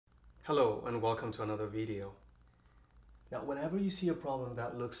Hello and welcome to another video. Now whenever you see a problem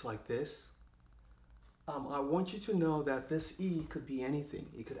that looks like this, I want you to know that this e could be anything.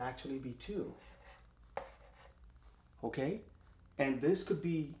 It could actually be 2. Okay? And this could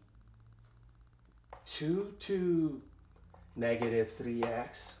be 2 to negative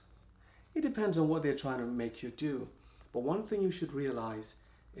 3x. It depends on what they're trying to make you do. But one thing you should realize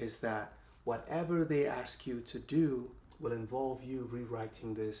is that whatever they ask you to do will involve you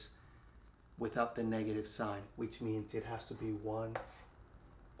rewriting this without the negative sign, which means it has to be 1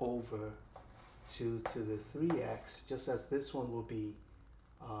 over 2 to the 3x, just as this one will be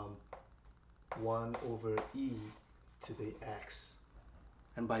 1 over e to the x.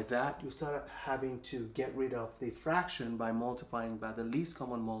 And by that, you start having to get rid of the fraction by multiplying by the least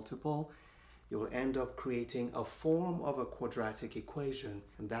common multiple. You'll end up creating a form of a quadratic equation,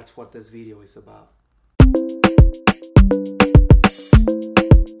 and that's what this video is about.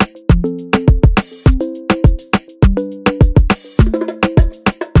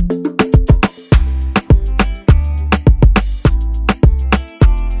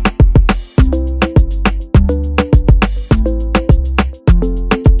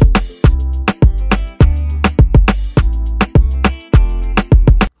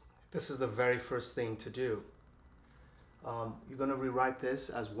 This is the very first thing to do. You're going to rewrite this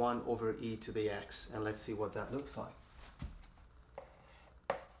as 1 over e to the x, and let's see what that looks like.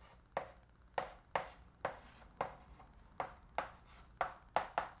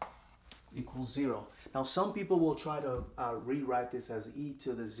 Equals 0. Now some people will try to rewrite this as e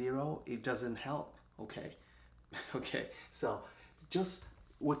to the 0. It doesn't help, okay? Okay, so just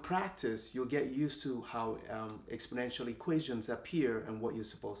with practice, you'll get used to how exponential equations appear and what you're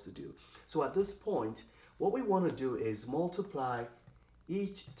supposed to do. So at this point, what we want to do is multiply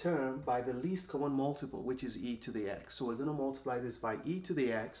each term by the least common multiple, which is e to the x. So we're going to multiply this by e to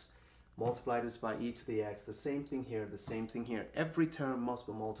the x, multiply this by e to the x, the same thing here, the same thing here. Every term must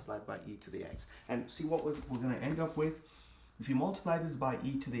be multiplied by e to the x. And see what we're going to end up with? If you multiply this by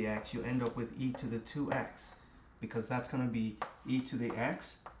e to the x, you end up with e to the 2x. Because that's going to be e to the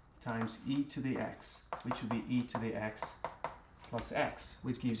x times e to the x, which would be e to the x plus x,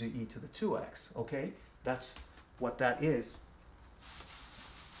 which gives you e to the 2x, okay? That's what that is.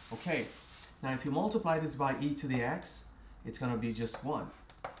 Okay, now if you multiply this by e to the x, it's going to be just 1,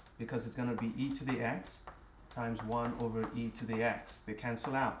 because it's going to be e to the x times 1 over e to the x. They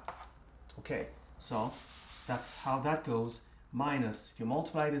cancel out. Okay, so that's how that goes. Minus, if you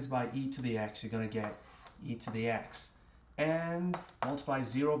multiply this by e to the x, you're going to get e to the x, and multiply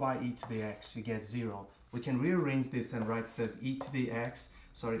 0 by e to the x, you get 0. We can rearrange this and write it as e to the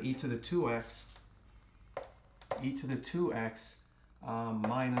 2x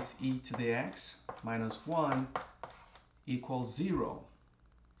minus e to the x minus 1 equals 0.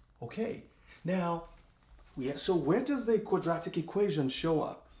 Okay, now so where does the quadratic equation show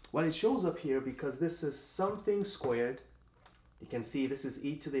up? Well, it shows up here because this is something squared. You can see this is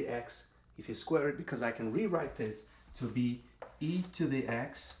e to the x. If you square it, because I can rewrite this to be e to the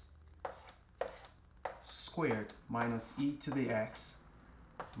x squared minus e to the x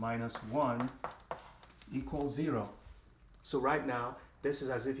minus 1 equals 0. So right now, this is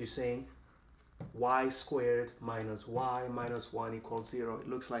as if you're saying y squared minus y minus 1 equals 0. It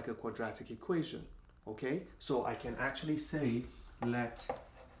looks like a quadratic equation, okay? So I can actually say let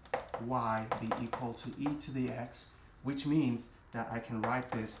y be equal to e to the x, which means that I can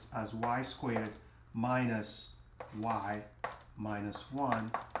write this as y squared minus y minus 1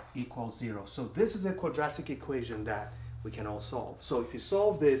 equals 0. So this is a quadratic equation that we can all solve. So if you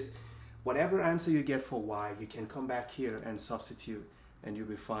solve this, whatever answer you get for y, you can come back here and substitute, and you'll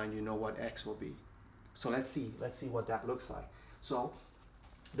be fine. You know what x will be. So let's see what that looks like. So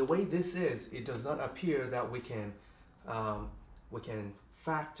the way this is, it does not appear that we can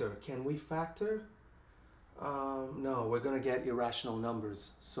factor. Can we factor? No, we're going to get irrational numbers.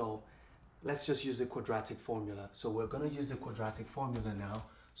 So let's just use the quadratic formula. So we're going to use the quadratic formula now.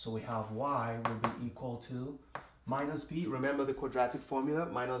 So we have y will be equal to minus b. Remember the quadratic formula?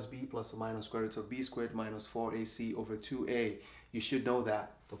 Minus b plus or minus square root of b squared minus 4ac over 2a. You should know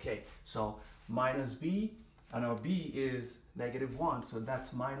that. Okay, so minus b, and our b is -1. So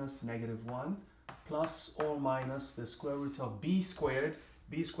that's minus -1 plus or minus the square root of b squared.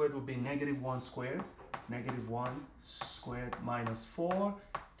 B squared will be -1 squared. -1 squared minus 4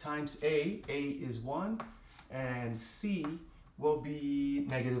 times a is 1, and c will be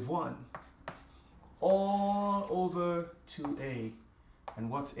 -1 all over 2a. And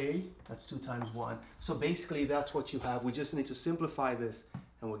what's a? That's 2 times 1. So basically that's what you have. We just need to simplify this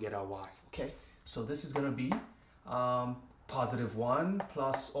and we'll get our y. Okay, so this is going to be positive 1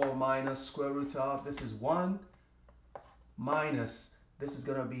 plus or minus square root of, this is 1 minus, this is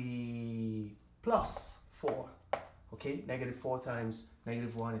going to be plus 4. Okay, negative 4 times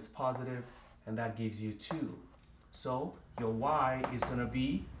negative 1 is positive, and that gives you 2. So your y is going to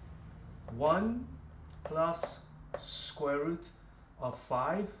be 1 plus square root of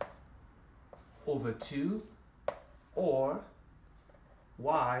 5 over 2, or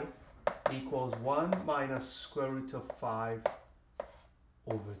y equals 1 minus square root of 5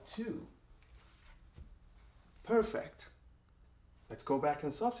 over 2. Perfect. Let's go back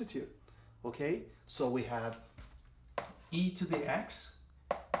and substitute. Okay, so we have e to the x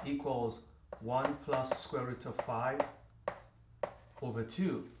equals 1 plus square root of 5 over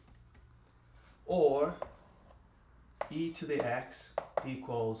 2, or e to the x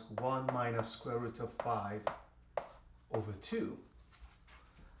equals 1 minus square root of 5 over 2.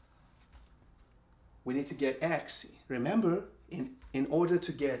 We need to get x. Remember, in order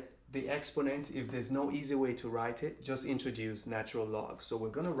to get the exponent, if there's no easy way to write it, just introduce natural log. So we're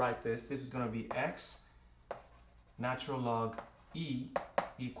going to write this. This is going to be x natural log e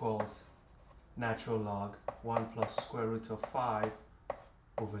equals natural log 1 plus square root of 5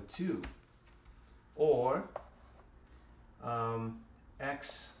 over 2. Or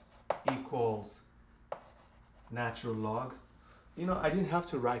x equals natural log. You know, I didn't have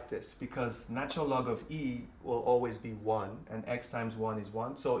to write this because natural log of e will always be 1, and x times 1 is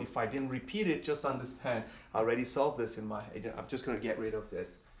 1. So if I didn't repeat it, just understand, I already solved this in my head. I'm just going to get rid of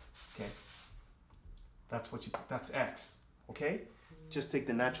this. Okay, that's x. Okay, just take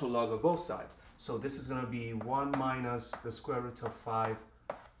the natural log of both sides. So this is going to be 1 minus the square root of 5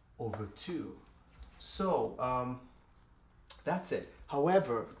 over 2. So that's it.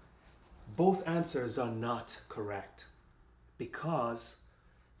 However, both answers are not correct, because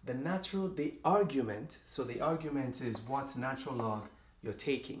the argument, so the argument is what natural log you're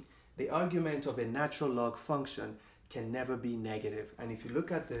taking. The argument of a natural log function can never be negative. And if you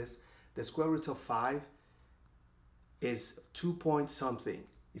look at this, the square root of 5 is 2 point something.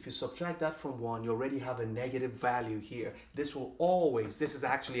 If you subtract that from 1, you already have a negative value here. This is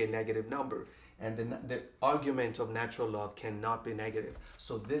actually a negative number. And the argument of natural log cannot be negative.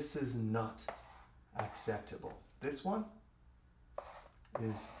 So this is not acceptable. This one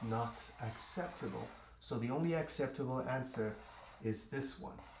is not acceptable. So the only acceptable answer is this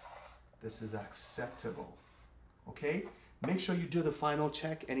one. This is acceptable. Okay? Make sure you do the final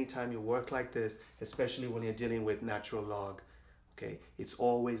check anytime you work like this, especially when you're dealing with natural log. Okay? It's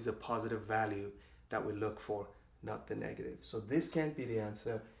always the positive value that we look for, not the negative. So this can't be the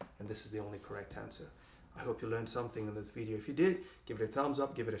answer, and this is the only correct answer. I hope you learned something in this video. If you did, give it a thumbs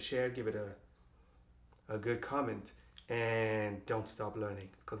up, give it a share, give it a good comment. And don't stop learning,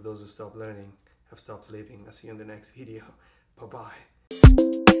 because those who stop learning have stopped living. I'll see you in the next video.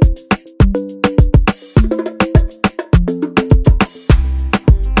 Bye-bye.